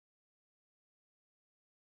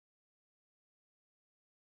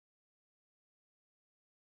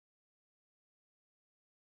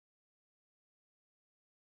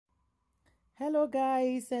Hello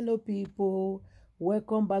guys, hello people,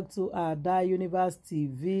 welcome back to our Ada Universe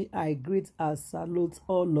TV. I greet and salute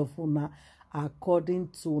all of una according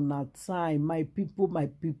to na time. My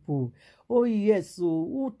people. Oh yes, so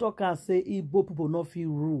who talk and say Igbo people no fit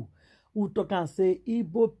rule? Who talk and say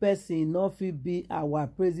Igbo person no fit be our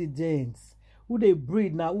president? Who they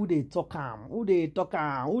breed now? Who they talk am? Who they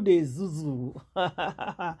zuzu?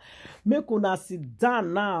 Make una sit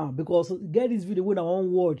down now because get this video when I want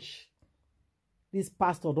watch. This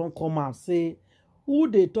pastor don't come and say who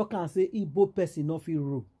they talk and say Igbo person no fit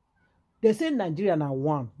rule. They say Nigeria na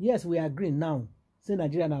one. Yes, we agree now. Say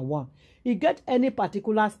Nigeria na one. You get any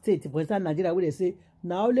particular state, for instance Nigeria, where they say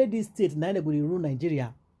now only this state now they go rule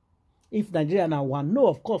Nigeria. If Nigeria na one, no,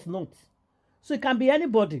 of course not. So it can be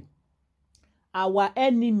anybody. Our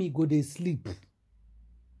enemy go dey sleep.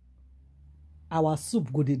 Our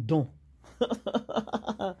soup go dey done.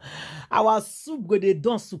 Our soup go dey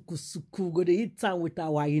done suku go dey eat time with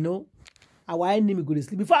our our enemy go dey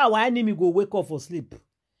sleep. Before our enemy go wake up for sleep,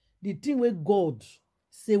 the thing where God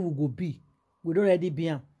say we go be, we don already be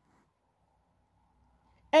am.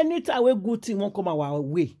 Anytime where good thing won't come our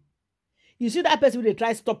way, you see that person will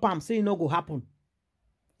try stop am, say it no go happen.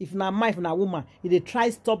 If na man, if na woman, if they try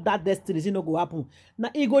stop that destiny, it no go happen. Now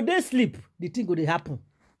he go dey sleep, the thing go dey happen.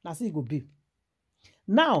 Now see it go be.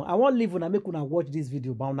 Now I want leave una make una watch this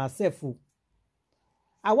video by una self.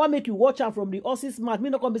 I want make you watch am from the horse's mouth. Me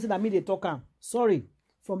not come be say that me dey talk am. Sorry,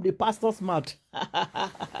 from the pastor's mouth.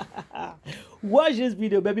 Watch this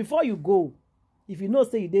video, but before you go, if you know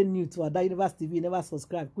say you dey new to Ada Universe TV, you never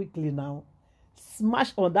subscribe quickly now.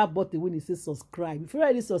 Smash on that button when it says subscribe. If you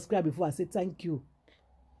already subscribe before, I say thank you.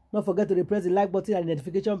 Don't forget to press the like button and the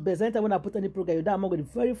notification bell. Anytime when I put any program, you're among the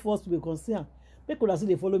very first to be concerned. Make una see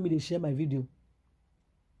they follow me, they share my video.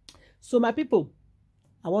 So my people,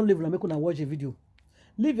 I want to leave and make una watch a video.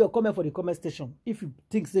 Leave your comment for the comment section. If you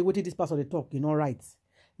think say what this pastor they talk, you know right.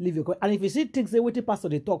 Leave your comment. And if you see things say what the pastor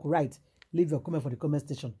they talk right, leave your comment for the comment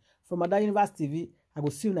section. From Ada Universe TV, I will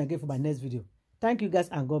see you again for my next video. Thank you guys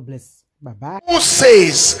and God bless. Bye bye. Who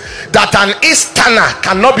says that an Easterner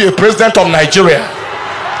cannot be a president of Nigeria?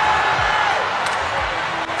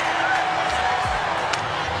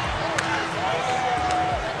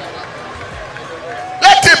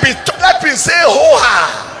 Let me say ho-ha.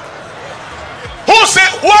 Who said,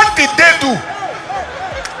 what did they do?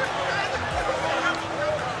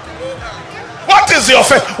 What is the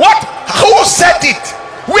offense? What? Who said it?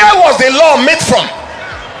 Where was the law made from?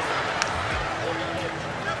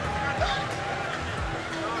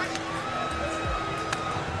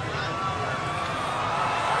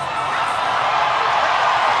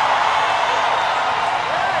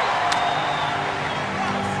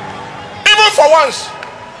 Even for once.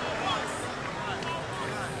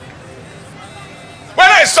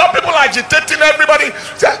 I saw people agitating everybody.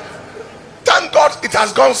 Thank God it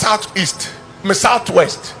has gone southeast,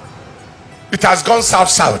 southwest. It has gone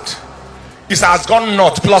south. It has gone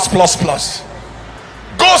north, plus.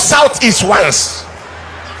 Go southeast once.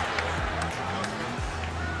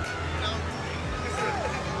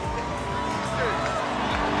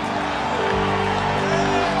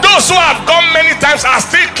 Those who have gone many times are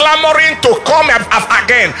still clamoring to come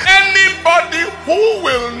again. Anybody who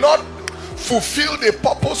will not fulfill the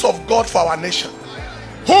purpose of God for our nation,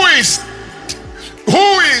 who is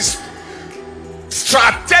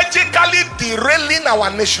strategically derailing our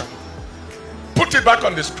nation, put it back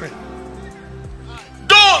on the screen.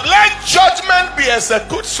 Don't let judgment be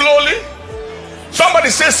executed slowly. Somebody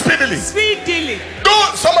say speedily.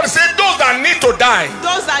 Somebody say those that need to die.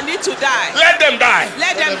 Let them die.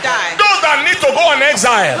 Those that need to go on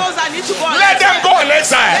exile. Let them go on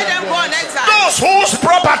exile. Those whose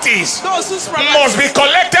properties must be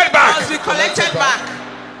collected back.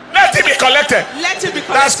 Let it be collected.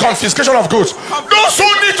 That's confiscation of goods. Those who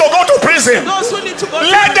need to go to prison,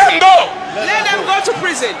 let them go. Let them go to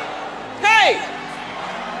prison. Hey!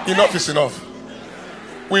 Enough is enough.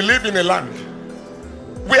 We live in a land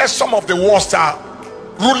where some of the worst are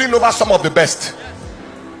ruling over some of the best,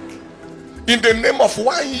 in the name of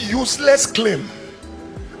one useless claim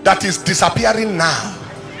that is disappearing now.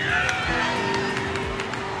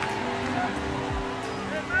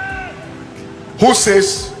 Who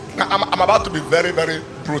says, I'm about to be very, very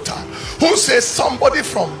brutal. Who says somebody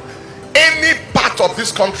from any part of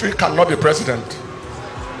this country cannot be president?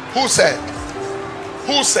 Who said?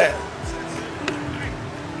 Who said?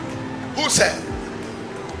 Who said?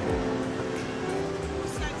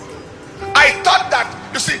 I thought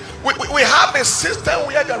that, you see, we have a system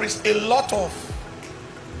where there is a lot of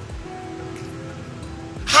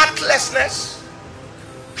heartlessness.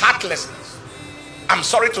 I'm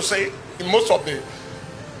sorry to say, in most of the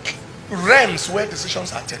realms where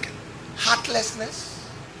decisions are taken. Heartlessness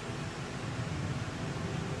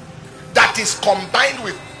that is combined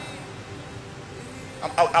with,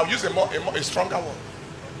 I'll use a stronger word,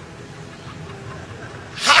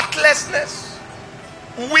 heartlessness,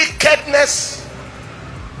 wickedness,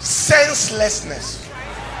 senselessness.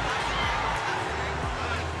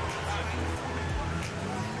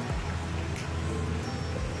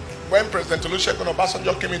 When President Olusegun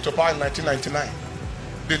Obasanjo came into power in 1999,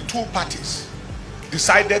 the two parties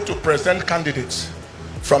decided to present candidates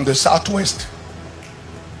from the southwest.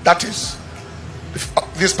 That is,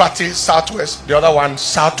 this party southwest, the other one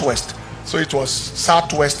southwest. So it was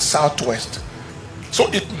southwest. So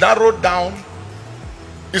it narrowed down.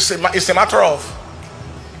 It's a matter of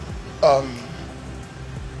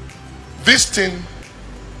this thing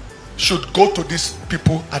should go to these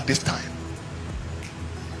people at this time.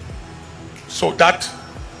 So that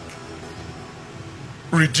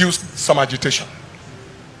reduced some agitation.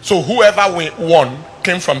 So whoever won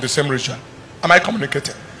came from the same region. Am I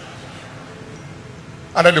communicating?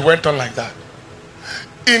 And then it went on like that.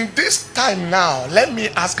 In this time now, let me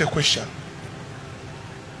ask a question.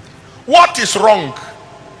 What is wrong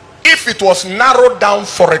if it was narrowed down,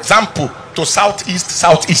 for example, to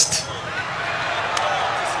southeast?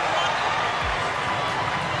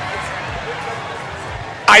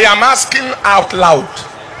 I am asking out loud.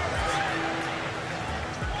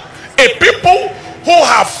 A people who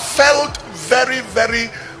have felt very, very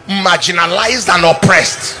marginalized and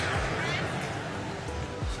oppressed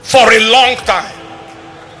for a long time.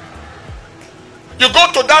 You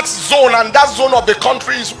go to that zone, and that zone of the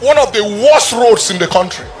country is one of the worst roads in the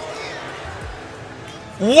country.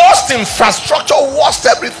 Worst infrastructure, worst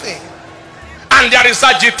everything. And there is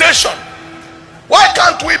agitation. Why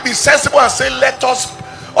can't we be sensible and say, let us,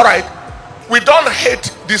 all right, we don't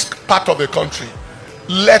hate this part of the country.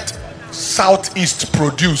 Let southeast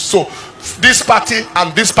produce. So this party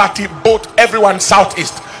and this party, both, everyone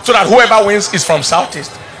southeast, so that whoever wins is from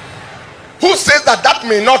southeast. Who says that that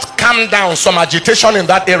may not calm down some agitation in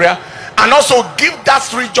that area and also give that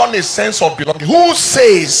region a sense of belonging? Who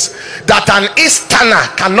says that an Easterner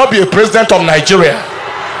cannot be a president of Nigeria?